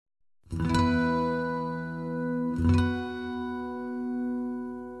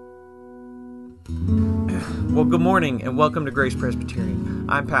Well, good morning and welcome to Grace Presbyterian.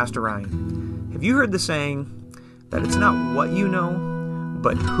 I'm Pastor Ryan. Have you heard the saying that it's not what you know,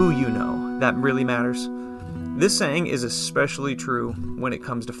 but who you know that really matters? This saying is especially true when it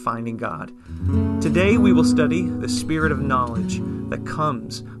comes to finding God. Today we will study the spirit of knowledge that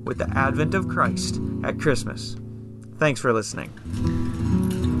comes with the advent of Christ at Christmas. Thanks for listening.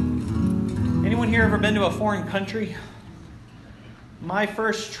 Anyone here ever been to a foreign country? My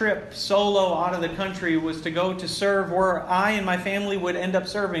first trip solo out of the country was to go to serve where I and my family would end up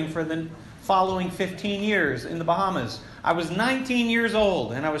serving for the following 15 years in the Bahamas. I was 19 years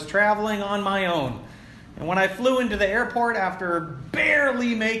old and I was traveling on my own. And when I flew into the airport after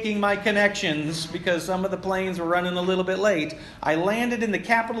barely making my connections because some of the planes were running a little bit late, I landed in the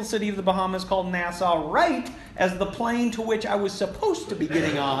capital city of the Bahamas called Nassau right as the plane to which I was supposed to be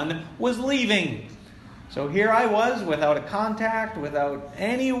getting on was leaving. So here I was, without a contact, without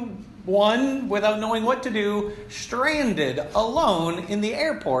anyone, without knowing what to do, stranded alone in the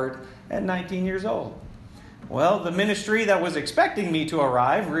airport at 19 years old. Well, the ministry that was expecting me to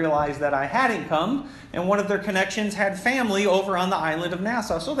arrive realized that I hadn't come, and one of their connections had family over on the island of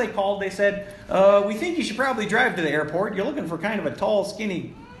Nassau. So they called, they said, we think you should probably drive to the airport. You're looking for kind of a tall,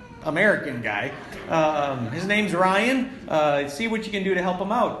 skinny American guy. His name's Ryan. See what you can do to help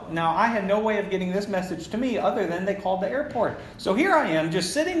him out. Now, I had no way of getting this message to me other than they called the airport. So here I am,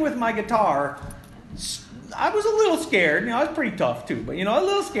 just sitting with my guitar. I was a little scared. I was pretty tough too, but a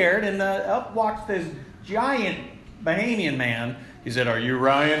little scared. And up walks this giant Bahamian man. He said, "Are you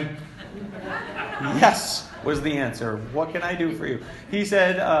Ryan?" "Yes," was the answer. "What can I do for you?" He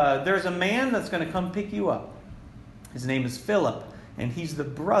said, "There's a man that's going to come pick you up. His name is Philip. And he's the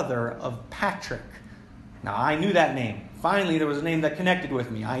brother of Patrick." Now, I knew that name. Finally, there was a name that connected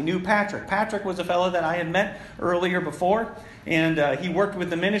with me. I knew Patrick. Patrick was a fellow that I had met earlier before, and he worked with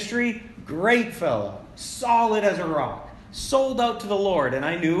the ministry. Great fellow. Solid as a rock. Sold out to the Lord. And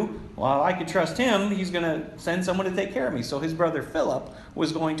I knew, well, I could trust him. He's going to send someone to take care of me. So his brother Philip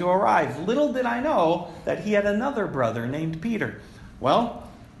was going to arrive. Little did I know that he had another brother named Peter. Well,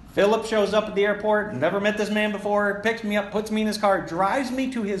 Philip shows up at the airport, never met this man before, picks me up, puts me in his car, drives me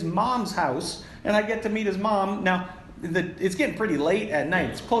to his mom's house, and I get to meet his mom. Now, it's getting pretty late at night.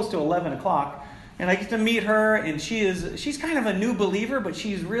 It's close to 11 o'clock, and I get to meet her, and she's kind of a new believer, but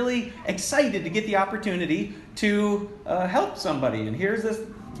she's really excited to get the opportunity to help somebody. And here's this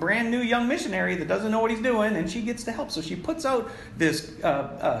brand new young missionary that doesn't know what he's doing, and she gets to help. So she puts out this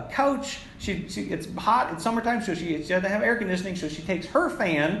couch. It's hot, it's summertime, so she doesn't have air conditioning, so she takes her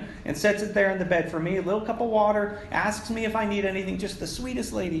fan and sets it there in the bed for me, a little cup of water, asks me if I need anything. Just the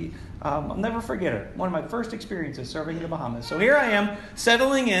sweetest lady. I'll never forget her. One of my first experiences serving in the Bahamas. So here I am,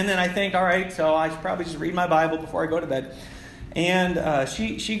 settling in, and I think, all right, so I should probably just read my Bible before I go to bed. And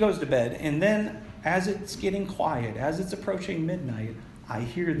she goes to bed, and then as it's getting quiet, as it's approaching midnight, I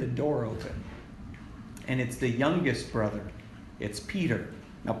hear the door open, and it's the youngest brother. It's Peter.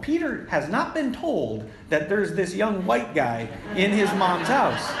 Now, Peter has not been told that there's this young white guy in his mom's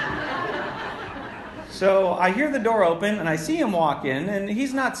house. So I hear the door open, and I see him walk in, and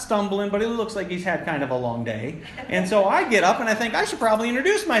he's not stumbling, but it looks like he's had kind of a long day. And so I get up, and I think I should probably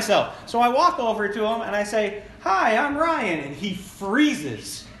introduce myself. So I walk over to him, and I say, "Hi, I'm Ryan." And he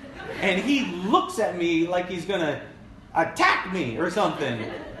freezes, and he looks at me like he's going to attack me or something.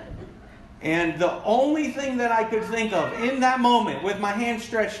 And the only thing that I could think of in that moment with my hand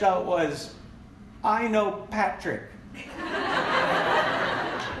stretched out was, "I know Patrick."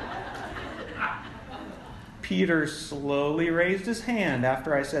 Peter slowly raised his hand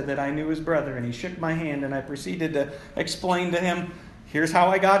after I said that I knew his brother, and he shook my hand, and I proceeded to explain to him, "Here's how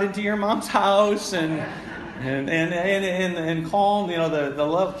I got into your mom's house," and calm, the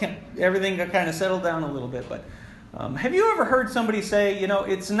love, everything got kind of settled down a little bit. But have you ever heard somebody say,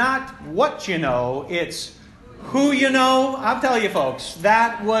 it's not what you know, it's who you know? I'll tell you, folks,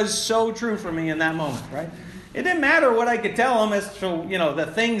 that was so true for me in that moment, right? It didn't matter what I could tell them as to,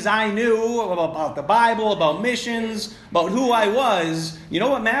 the things I knew about the Bible, about missions, about who I was. You know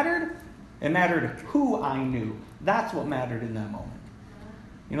what mattered? It mattered who I knew. That's what mattered in that moment.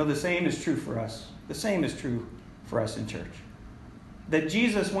 The same is true for us. The same is true for us in church. That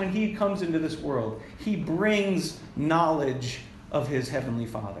Jesus, when he comes into this world, he brings knowledge of his heavenly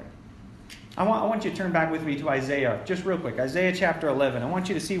Father. I want you to turn back with me to Isaiah, just real quick. Isaiah chapter 11. I want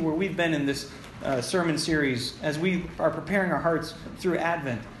you to see where we've been in this sermon series as we are preparing our hearts through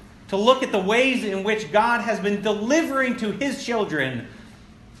Advent. To look at the ways in which God has been delivering to his children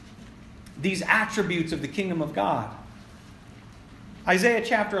these attributes of the kingdom of God. Isaiah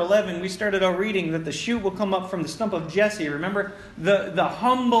chapter 11, we started our reading that the shoot will come up from the stump of Jesse. Remember, the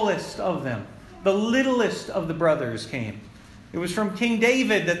humblest of them. the littlest of the brothers came. It was from King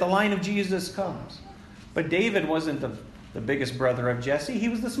David that the line of Jesus comes. But David wasn't the biggest brother of Jesse. He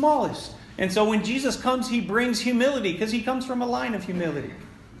was the smallest. And so when Jesus comes, he brings humility because he comes from a line of humility.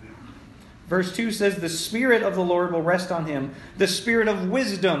 Verse 2 says, the Spirit of the Lord will rest on him, the Spirit of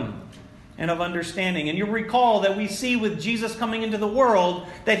wisdom and of understanding. And you'll recall that we see with Jesus coming into the world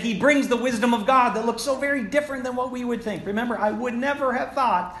that he brings the wisdom of God that looks so very different than what we would think. Remember, I would never have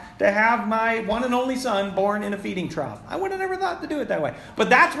thought to have my one and only son born in a feeding trough. I would have never thought to do it that way. But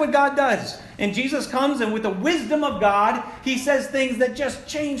that's what God does. And Jesus comes, and with the wisdom of God, he says things that just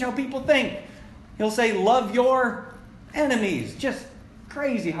change how people think. He'll say, love your enemies. Just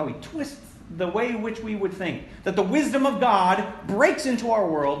crazy how he twists the way in which we would think. That the wisdom of God breaks into our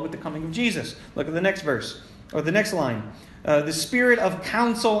world with the coming of Jesus. Look at the next verse, or the next line. The Spirit of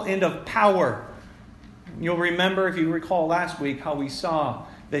counsel and of power. You'll remember, if you recall last week, how we saw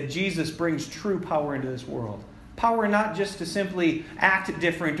that Jesus brings true power into this world. Power not just to simply act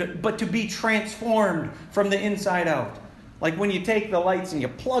different, but to be transformed from the inside out. Like when you take the lights and you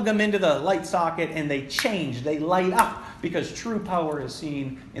plug them into the light socket and they change, they light up, because true power is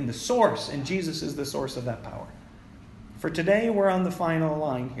seen in the source, and Jesus is the source of that power. For today, we're on the final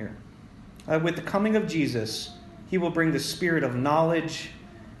line here. With the coming of Jesus, he will bring the spirit of knowledge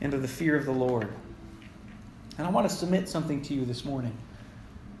and of the fear of the Lord. And I want to submit something to you this morning.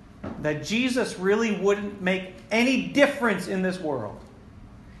 That Jesus really wouldn't make any difference in this world.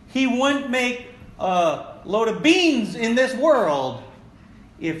 He wouldn't make a load of beans in this world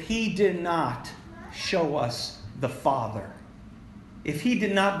if he did not show us the Father. If he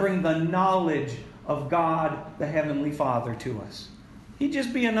did not bring the knowledge of God, the Heavenly Father, to us. He'd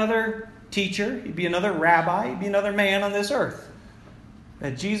just be another teacher. He'd be another rabbi. He'd be another man on this earth.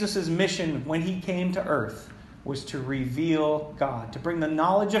 That Jesus' mission when he came to earth was to reveal God, to bring the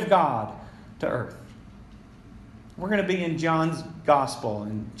knowledge of God to earth. We're going to be in John's Gospel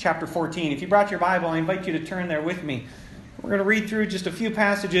in chapter 14. If you brought your Bible, I invite you to turn there with me. We're going to read through just a few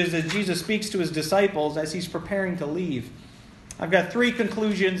passages as Jesus speaks to his disciples as he's preparing to leave. I've got 3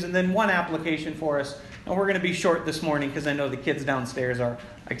 conclusions and then 1 application for us. And we're going to be short this morning because I know the kids downstairs are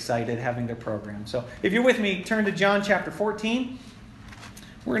excited having their program. So if you're with me, turn to John chapter 14.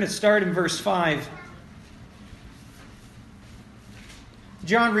 We're going to start in verse 5.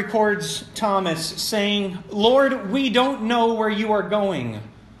 John records Thomas saying, "Lord, we don't know where you are going,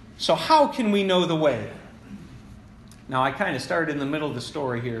 so how can we know the way?" Now, I kind of started in the middle of the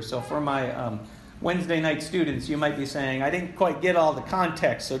story here, so for my Wednesday night students, you might be saying, I didn't quite get all the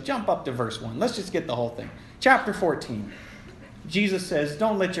context, so jump up to verse 1. Let's just get the whole thing. Chapter 14. Jesus says,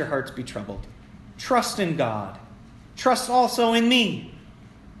 "Don't let your hearts be troubled. Trust in God. Trust also in me.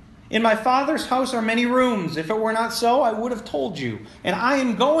 In my Father's house are many rooms. If it were not so, I would have told you. And I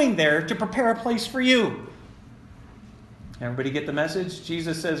am going there to prepare a place for you." Everybody get the message?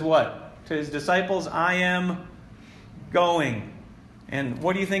 Jesus says what? To his disciples, I am going. And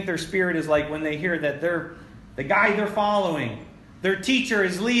what do you think their spirit is like when they hear that the guy they're following, their teacher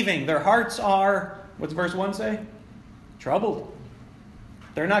is leaving? Their hearts are, what's verse 1 say? Troubled.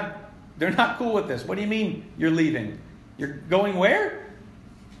 They're not cool with this. What do you mean you're leaving? You're going where?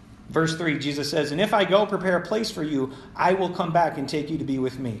 Verse 3, Jesus says, "And if I go prepare a place for you, I will come back and take you to be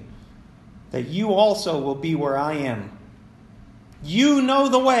with me, that you also will be where I am. You know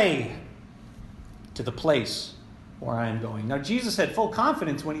the way to the place where I am going." Now, Jesus had full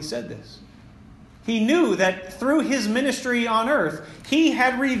confidence when he said this. He knew that through his ministry on earth, he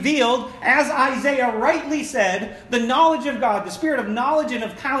had revealed, as Isaiah rightly said, the knowledge of God, the spirit of knowledge and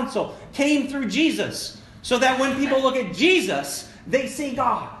of counsel came through Jesus, so that when people look at Jesus, they see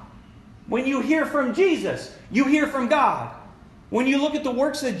God. When you hear from Jesus, you hear from God. When you look at the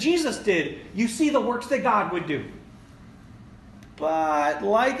works that Jesus did, you see the works that God would do. But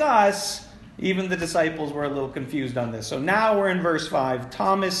like us, even the disciples were a little confused on this. So now we're in verse 5.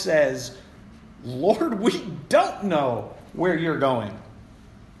 Thomas says, "Lord, we don't know where you're going.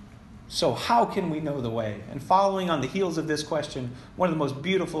 So how can we know the way?" And following on the heels of this question, one of the most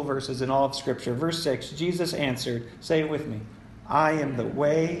beautiful verses in all of Scripture, verse 6, Jesus answered, say it with me, "I am the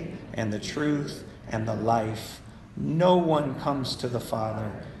way and the truth and the life. No one comes to the Father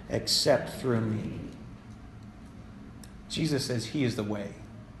except through me." Jesus says he is the way.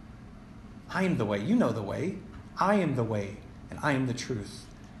 I am the way. You know the way. I am the way, and I am the truth,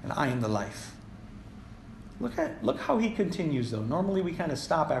 and I am the life. Look how he continues, though. Normally we kind of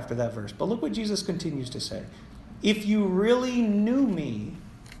stop after that verse, but look what Jesus continues to say. "If you really knew me,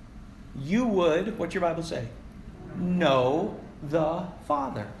 you would," what's your Bible say? "Know the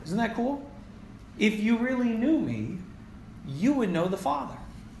Father." Isn't that cool? If you really knew me, you would know the Father.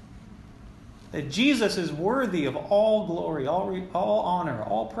 That Jesus is worthy of all glory, all honor,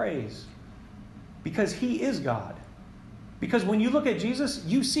 all praise. Because he is God. Because when you look at Jesus,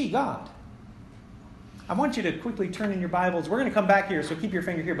 you see God. I want you to quickly turn in your Bibles. We're going to come back here, so keep your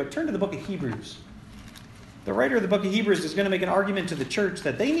finger here, but turn to the book of Hebrews. The writer of the book of Hebrews is going to make an argument to the church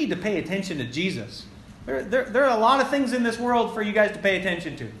that they need to pay attention to Jesus. There are a lot of things in this world for you guys to pay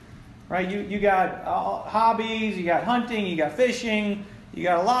attention to. Right? You got hobbies, you got hunting, you got fishing, you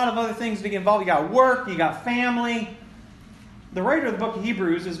got a lot of other things to get involved. You got work, you got family. The writer of the book of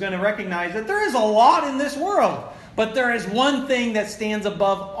Hebrews is going to recognize that there is a lot in this world. But there is one thing that stands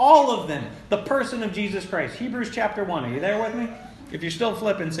above all of them. The person of Jesus Christ. Hebrews chapter 1. Are you there with me? If you're still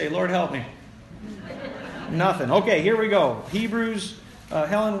flipping, say, Lord help me. Nothing. Okay, here we go. Hebrews.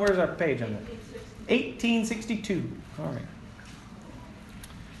 Helen, where's our page on it? 1862. All right.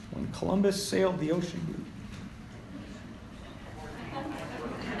 When Columbus sailed the ocean blue.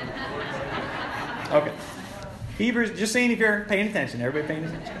 Okay. Hebrews, just seeing if you're paying attention. Everybody paying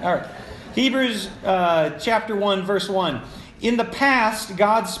attention? All right. Hebrews chapter 1, verse 1. In the past,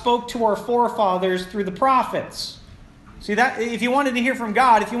 God spoke to our forefathers through the prophets. See, that if you wanted to hear from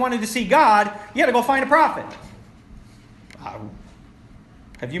God, if you wanted to see God, you had to go find a prophet.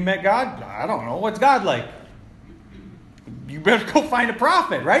 Have you met God? I don't know. What's God like? You better go find a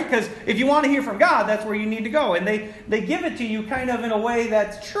prophet, right? Because if you want to hear from God, that's where you need to go. And they give it to you kind of in a way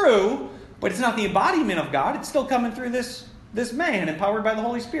that's true, but it's not the embodiment of God. It's still coming through this man empowered by the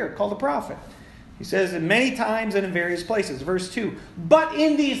Holy Spirit called a prophet. He says it many times and in various places. Verse 2. But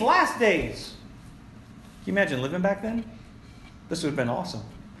in these last days. Can you imagine living back then? This would have been awesome.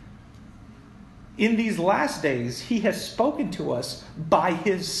 In these last days, he has spoken to us by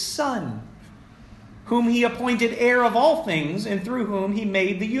his Son, whom he appointed heir of all things, and through whom he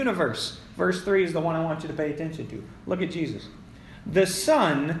made the universe. Verse 3 is the one I want you to pay attention to. Look at Jesus. The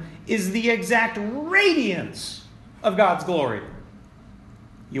Son is the exact radiance of God's glory.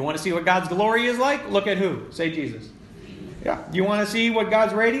 You want to see what God's glory is like? Look at who? Say Jesus. Yeah. You want to see what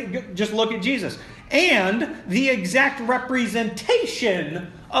God's radiance? Just look at Jesus. And the exact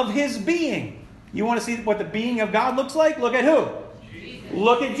representation of his being. You want to see what the being of God looks like? Look at who? Jesus.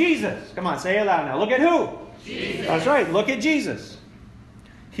 Look at Jesus. Come on, say it loud now. Look at who? Jesus. That's right. Look at Jesus.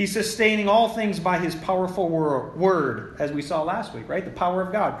 He's sustaining all things by his powerful word, as we saw last week, right? The power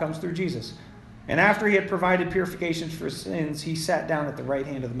of God comes through Jesus. And after he had provided purification for sins, he sat down at the right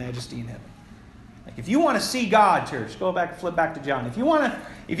hand of the Majesty in heaven. Like if you want to see God, church, flip back to John. If you want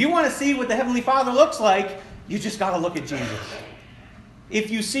to see what the Heavenly Father looks like, you just got to look at Jesus.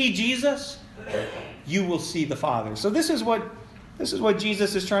 If you see Jesus, you will see the Father. So this is what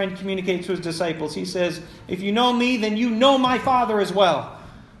Jesus is trying to communicate to his disciples. He says, if you know me, then you know my Father as well.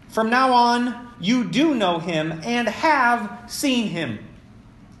 From now on, you do know him and have seen him.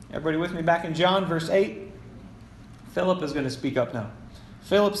 Everybody with me back in John, verse 8? Philip is going to speak up now.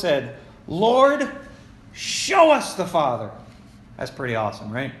 Philip said, Lord, show us the Father. That's pretty awesome,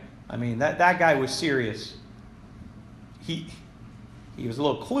 right? I mean, that guy was serious. He was a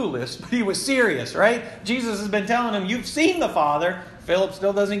little clueless, but he was serious, right? Jesus has been telling him, you've seen the Father. Philip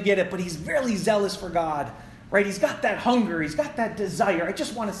still doesn't get it, but he's really zealous for God. Right? He's got that hunger. He's got that desire. I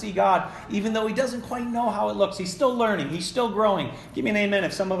just want to see God, even though he doesn't quite know how it looks. He's still learning. He's still growing. Give me an amen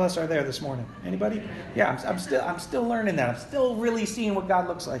if some of us are there this morning. Anybody? Yeah, I'm still learning that. I'm still really seeing what God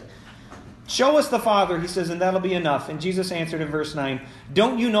looks like. Show us the Father, he says, and that'll be enough. And Jesus answered in verse 9,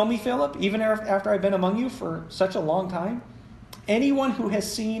 don't you know me, Philip, even after I've been among you for such a long time? Anyone who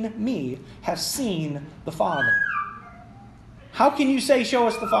has seen me has seen the Father. How can you say, show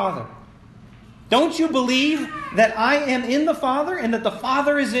us the Father? Don't you believe that I am in the Father and that the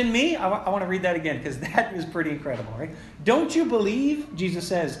Father is in me? I want to read that again because that is pretty incredible, right? Don't you believe, Jesus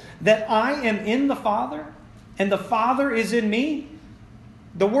says, that I am in the Father and the Father is in me?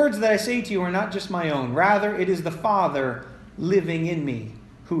 The words that I say to you are not just my own. Rather, it is the Father living in me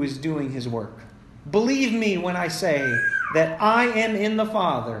who is doing his work. Believe me when I say that I am in the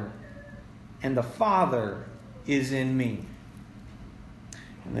Father and the Father is in me.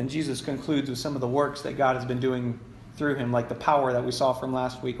 And then Jesus concludes with some of the works that God has been doing through him, like the power that we saw from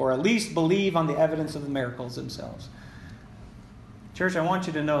last week, or at least believe on the evidence of the miracles themselves. Church, I want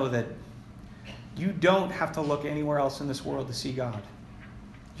you to know that you don't have to look anywhere else in this world to see God.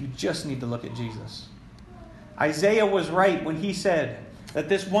 You just need to look at Jesus. Isaiah was right when he said that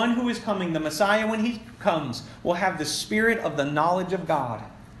this one who is coming, the Messiah, when he comes, will have the spirit of the knowledge of God.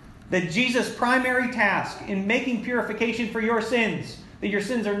 That Jesus' primary task in making purification for your sins, that your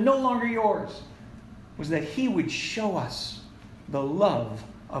sins are no longer yours, was that he would show us the love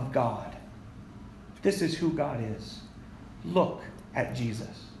of God. This is who God is. Look at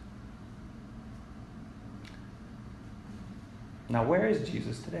Jesus. Now, where is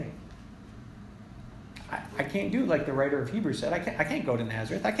Jesus today? I can't do like the writer of Hebrews said. I can't go to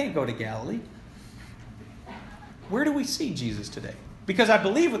Nazareth. I can't go to Galilee. Where do we see Jesus today? Because I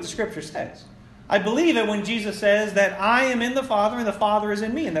believe what the Scripture says. I believe it when Jesus says that I am in the Father and the Father is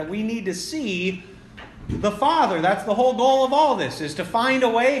in me, and that we need to see the Father. That's the whole goal of all this, is to find a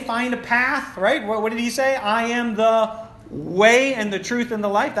way, find a path, right? What did he say? I am the way and the truth and the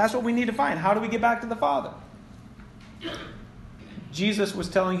life. That's what we need to find. How do we get back to the Father? Jesus was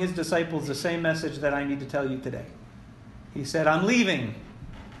telling his disciples the same message that I need to tell you today. He said, I'm leaving.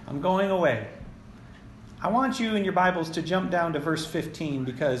 I'm going away. I want you in your Bibles to jump down to verse 15,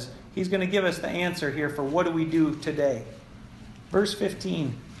 because he's going to give us the answer here for what do we do today. Verse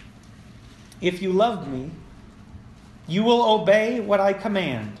 15. If you loved me, you will obey what I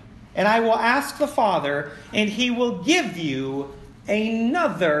command. And I will ask the Father, and he will give you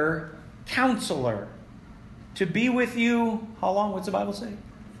another counselor to be with you. How long? What's the Bible say?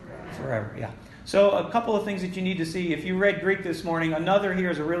 Forever, yeah. So a couple of things that you need to see. If you read Greek this morning, another here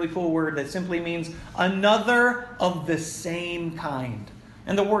is a really cool word that simply means another of the same kind.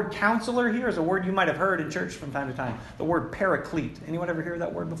 And the word counselor here is a word you might have heard in church from time to time. The word paraclete. Anyone ever hear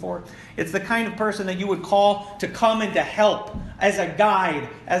that word before? It's the kind of person that you would call to come and to help, as a guide,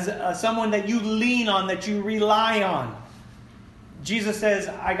 as someone that you lean on, that you rely on. Jesus says,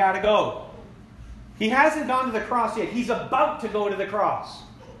 I got to go. He hasn't gone to the cross yet. He's about to go to the cross,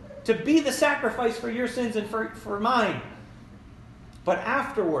 to be the sacrifice for your sins and for mine. But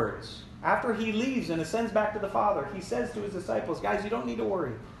afterwards, after he leaves and ascends back to the Father, he says to his disciples, guys, you don't need to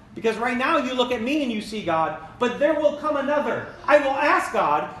worry. Because right now you look at me and you see God, but there will come another. I will ask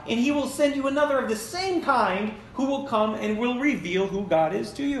God, and he will send you another of the same kind who will come and will reveal who God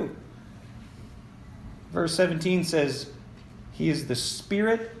is to you. Verse 17 says, he is the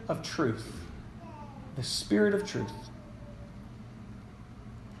Spirit of truth. The Spirit of truth.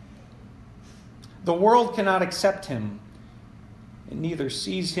 The world cannot accept him. It neither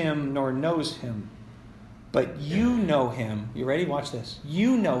sees him nor knows him. But you know him. You ready? Watch this.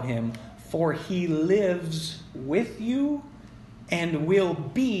 You know him, for he lives with you and will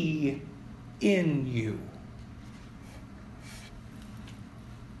be in you.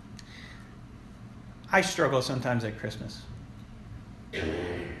 I struggle sometimes at Christmas.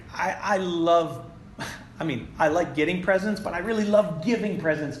 I like getting presents, but I really love giving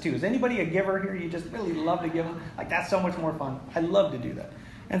presents too. Is anybody a giver here? You just really love to give them? Like, that's so much more fun. I love to do that.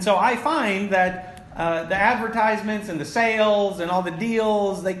 And so I find that the advertisements and the sales and all the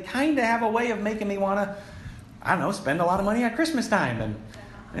deals, they kind of have a way of making me want to, I don't know, spend a lot of money at Christmas time.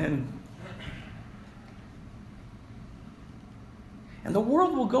 And the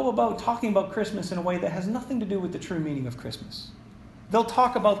world will go about talking about Christmas in a way that has nothing to do with the true meaning of Christmas. They'll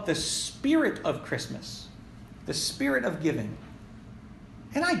talk about the spirit of Christmas, the spirit of giving.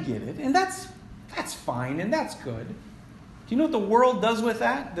 And I get it, and that's fine, and that's good. Do you know what the world does with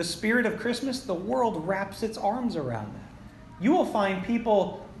that? The spirit of Christmas? The world wraps its arms around that. You will find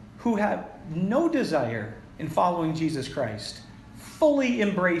people who have no desire in following Jesus Christ fully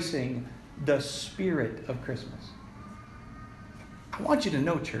embracing the spirit of Christmas. I want you to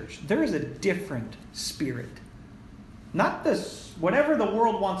know, church, there is a different spirit. Not this, whatever the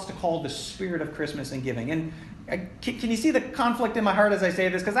world wants to call the spirit of Christmas and giving. And can you see the conflict in my heart as I say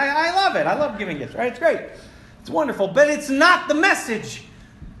this? Because I love it. I love giving gifts, right? It's great. It's wonderful. But it's not the message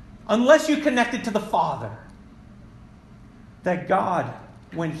unless you connect it to the Father. That God,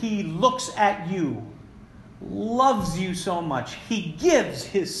 when he looks at you, loves you so much, he gives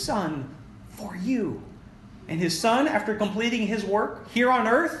his Son for you. And his Son, after completing his work here on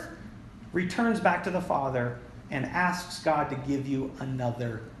earth, returns back to the Father and asks God to give you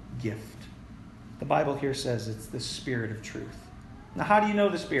another gift. The Bible here says it's the Spirit of truth. Now, how do you know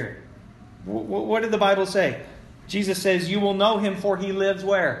the Spirit? What did the Bible say? Jesus says, you will know him, for he lives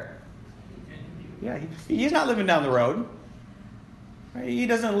where? Yeah, he's not living down the road. Right? He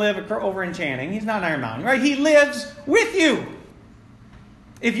doesn't live over in Channing. He's not in Iron Mountain. Right? He lives with you.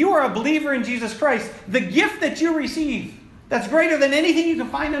 If you are a believer in Jesus Christ, the gift that you receive that's greater than anything you can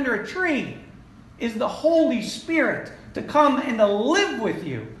find under a tree is the Holy Spirit to come and to live with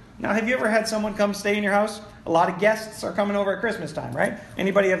you. Now, have you ever had someone come stay in your house? A lot of guests are coming over at Christmas time, right?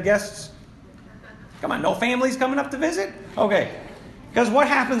 Anybody have guests? Come on, no families coming up to visit? Okay. Because what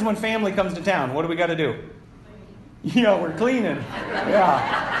happens when family comes to town? What do we got to do? Yeah, we're cleaning.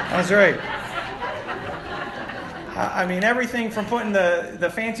 Yeah, that's right. I mean, everything from putting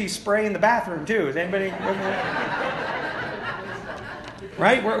the fancy spray in the bathroom, too. Is anybody...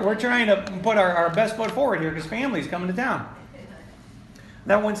 Right? We're trying to put our best foot forward here because family's coming to town.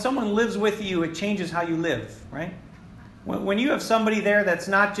 Now, when someone lives with you, it changes how you live, right? When you have somebody there that's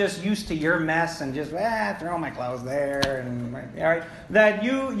not just used to your mess and just, throw my clothes there, and all right, that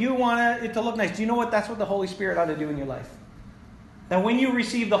you want it to look nice. Do you know what? That's what the Holy Spirit ought to do in your life. That when you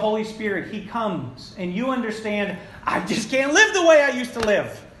receive the Holy Spirit, He comes and you understand, I just can't live the way I used to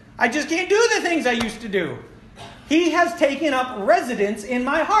live. I just can't do the things I used to do. He has taken up residence in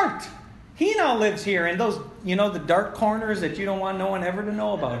my heart. He now lives here in those, the dark corners that you don't want no one ever to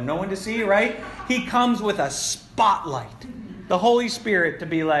know about, no one to see, right? He comes with a spotlight. The Holy Spirit to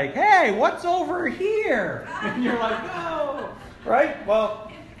be like, hey, what's over here? And you're like, no. Right?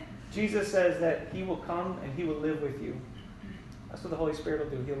 Well, Jesus says that He will come and He will live with you. That's what the Holy Spirit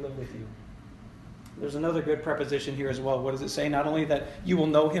will do. He'll live with you. There's another good preposition here as well. What does it say? Not only that you will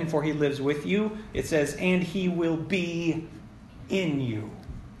know Him for He lives with you, it says, and He will be in you.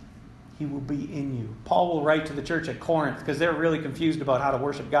 He will be in you. Paul will write to the church at Corinth because they're really confused about how to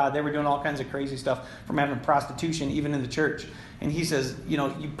worship God. They were doing all kinds of crazy stuff, from having prostitution even in the church. And he says,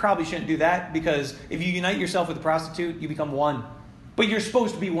 you probably shouldn't do that, because if you unite yourself with a prostitute, you become one. But you're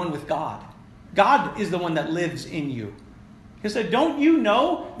supposed to be one with God. God is the one that lives in you. He said, don't you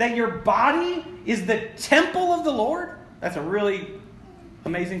know that your body is the temple of the Lord? That's a really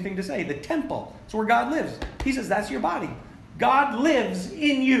amazing thing to say. The temple. It's where God lives. He says that's your body. God lives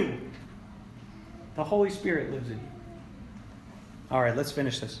in you. The Holy Spirit lives in you. All right, let's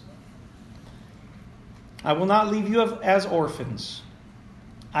finish this. I will not leave you as orphans.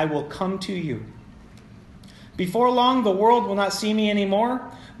 I will come to you. Before long, the world will not see me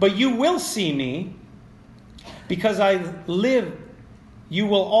anymore, but you will see me. Because I live, you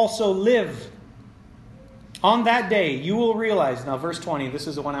will also live. On that day, you will realize, now verse 20, this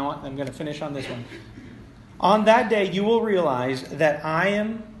is the one I'm going to finish on this one. On that day, you will realize that I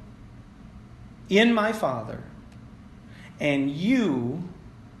am in my Father, and you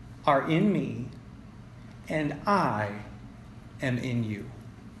are in me, and I am in you.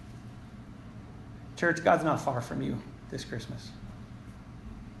 Church, God's not far from you this Christmas.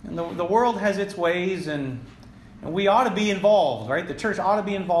 And the world has its ways, and we ought to be involved, right? The church ought to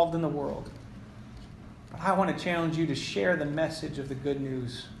be involved in the world. But I want to challenge you to share the message of the good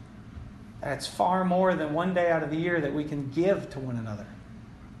news. That it's far more than one day out of the year that we can give to one another.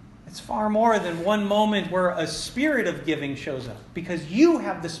 It's far more than one moment where a spirit of giving shows up, because you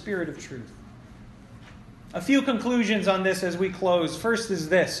have the Spirit of truth. A few conclusions on this as we close. First is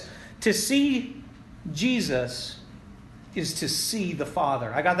this: to see Jesus is to see the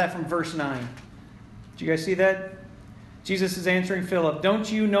Father. I got that from verse 9. Did you guys see that? Jesus is answering Philip. Don't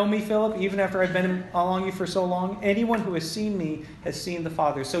you know me, Philip, even after I've been along you for so long? Anyone who has seen me has seen the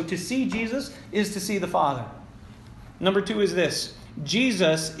Father. So to see Jesus is to see the Father. Number 2 is this: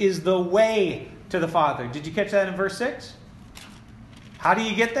 Jesus is the way to the Father. Did you catch that in verse 6? How do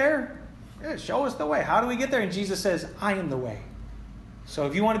you get there? Yeah, show us the way. How do we get there? And Jesus says, I am the way. So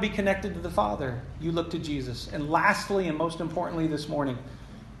if you want to be connected to the Father, you look to Jesus. And lastly, and most importantly this morning,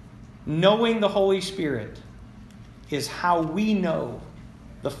 knowing the Holy Spirit is how we know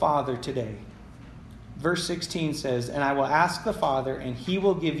the Father today. Verse 16 says, and I will ask the Father, and He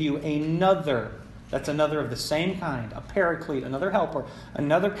will give you another, that's another of the same kind, a paraclete, another helper,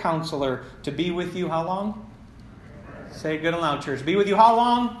 another counselor, to be with you how long? Say it good and loud, church. Be with you how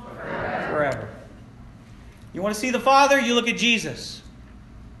long? Forever. You want to see the Father? You look at Jesus.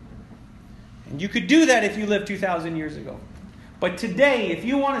 And you could do that if you lived 2,000 years ago. But today, if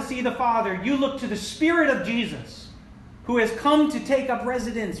you want to see the Father, you look to the Spirit of Jesus, who has come to take up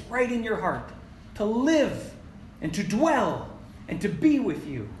residence right in your heart, to live and to dwell and to be with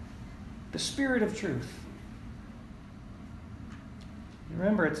you. The Spirit of truth.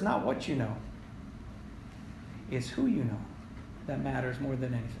 Remember, it's not what you know. It's who you know that matters more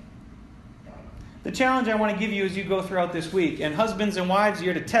than anything. The challenge I want to give you as you go throughout this week, and husbands and wives,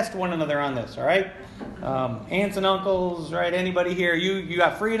 you're to test one another on this, all right? Aunts and uncles, right? Anybody here, you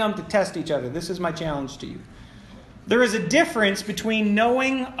got freedom to test each other. This is my challenge to you. There is a difference between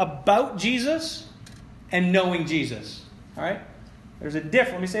knowing about Jesus and knowing Jesus, all right? There's a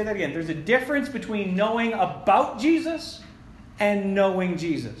difference. Let me say that again. There's a difference between knowing about Jesus and knowing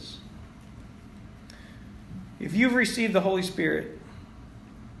Jesus. If you've received the Holy Spirit,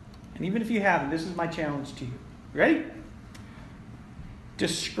 and even if you haven't, this is my challenge to you. Ready?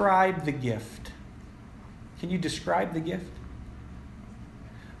 Describe the gift. Can you describe the gift?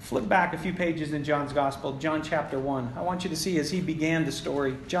 Flip back a few pages in John's Gospel, John chapter 1. I want you to see as he began the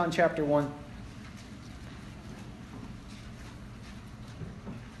story. John chapter 1.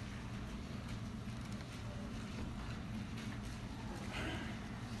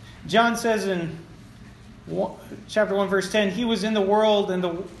 John says in chapter 1, verse 10, He was in the world,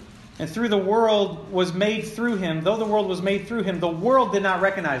 and And through the world was made through him. Though the world was made through him, the world did not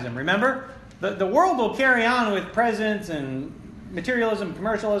recognize him. Remember? The world will carry on with presents and materialism,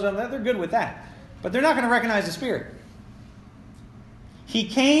 commercialism. They're good with that. But they're not going to recognize the Spirit. He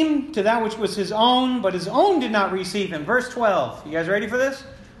came to that which was his own, but his own did not receive him. Verse 12. You guys ready for this?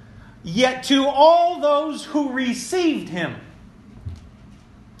 Yet to all those who received him,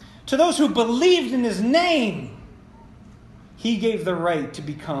 to those who believed in his name, he gave the right to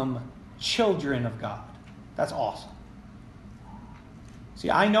become children of God. That's awesome. See,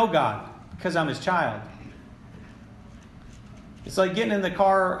 I know God because I'm his child. It's like getting in the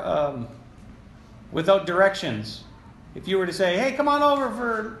car without directions. If you were to say, hey, come on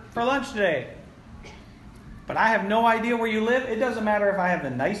over for lunch today, but I have no idea where you live, it doesn't matter if I have the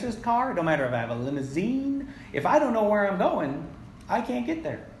nicest car, it don't matter if I have a limousine. If I don't know where I'm going, I can't get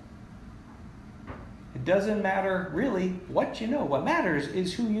there. It doesn't matter really what you know. What matters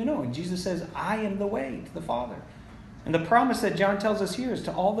is who you know. And Jesus says, I am the way to the Father. And the promise that John tells us here is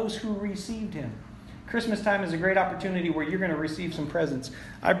to all those who received him. Christmas time is a great opportunity where you're going to receive some presents.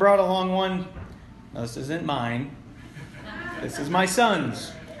 I brought along one. No, this isn't mine. This is my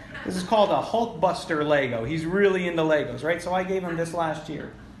son's. This is called a Hulkbuster Lego. He's really into Legos, right? So I gave him this last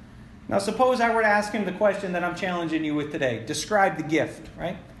year. Now suppose I were to ask him the question that I'm challenging you with today. Describe the gift,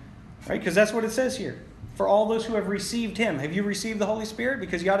 right? Right? Because that's what it says here. For all those who have received him. Have you received the Holy Spirit?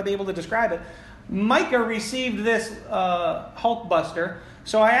 Because you ought to be able to describe it. Micah received this Hulkbuster.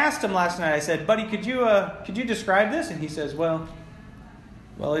 So I asked him last night, I said, buddy, could you describe this? And he says, well,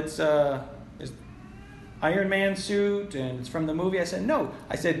 it's Iron Man suit and it's from the movie. I said, no.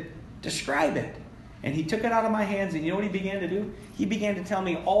 I said, describe it. And he took it out of my hands and you know what he began to do? He began to tell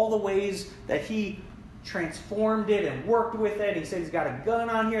me all the ways that he transformed it and worked with it. He said he's got a gun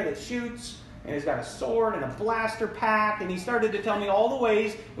on here that shoots, and he's got a sword and a blaster pack, and he started to tell me all the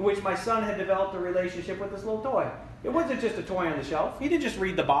ways in which my son had developed a relationship with this little toy. It wasn't just a toy on the shelf. He didn't just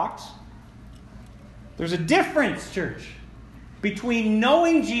read the box. There's a difference, church, between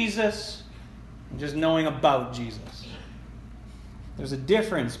knowing Jesus and just knowing about Jesus. There's a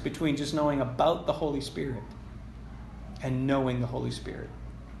difference between just knowing about the Holy Spirit and knowing the Holy Spirit.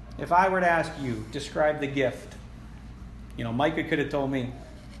 If I were to ask you, describe the gift. Micah could have told me.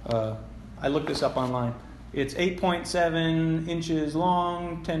 I looked this up online. It's 8.7 inches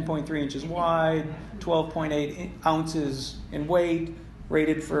long, 10.3 inches wide, 12.8 ounces in weight,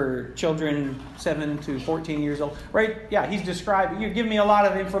 rated for children 7 to 14 years old. Right? Yeah, he's describing. You're giving me a lot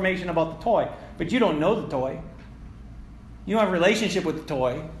of information about the toy, but you don't know the toy. You don't have a relationship with the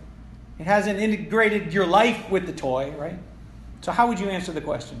toy. It hasn't integrated your life with the toy, right? So how would you answer the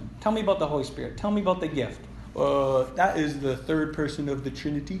question? Tell me about the Holy Spirit. Tell me about the gift. That is the third person of the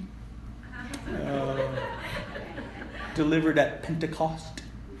Trinity. Delivered at Pentecost.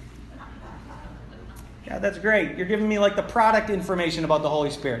 Yeah, that's great. You're giving me like the product information about the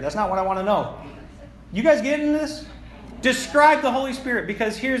Holy Spirit. That's not what I want to know. You guys getting this? Describe the Holy Spirit,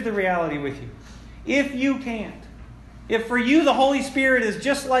 because here's the reality with you. If you can't, if for you the Holy Spirit is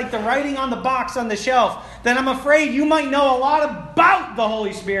just like the writing on the box on the shelf, then I'm afraid you might know a lot about the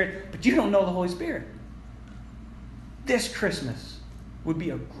Holy Spirit, but you don't know the Holy Spirit. This Christmas would be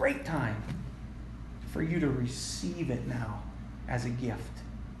a great time for you to receive it now as a gift,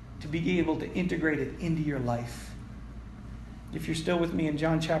 to be able to integrate it into your life. If you're still with me in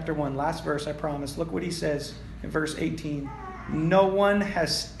John chapter 1, last verse, I promise, look what he says in verse 18. No one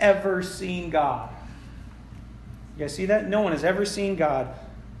has ever seen God. You guys see that? No one has ever seen God,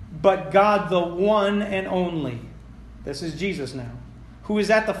 but God, the one and only. This is Jesus now. Who is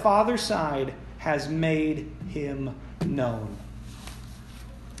at the Father's side, has made him known.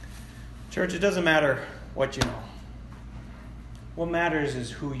 Church, it doesn't matter what you know. What matters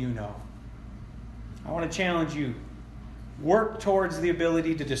is who you know. I want to challenge you. Work towards the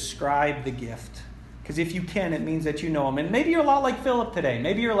ability to describe the gift. Because if you can, it means that you know him. And maybe you're a lot like Philip today.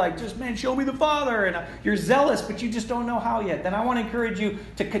 Maybe you're like, just, man, show me the Father. And you're zealous, but you just don't know how yet. Then I want to encourage you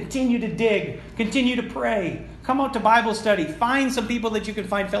to continue to dig. Continue to pray. Come out to Bible study. Find some people that you can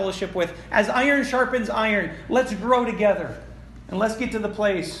find fellowship with. As iron sharpens iron, let's grow together. And let's get to the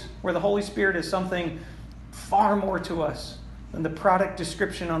place where the Holy Spirit is something far more to us than the product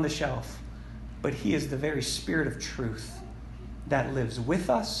description on the shelf. But he is the very Spirit of truth that lives with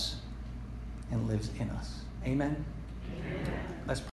us and lives in us. Amen? Amen. Let's pray.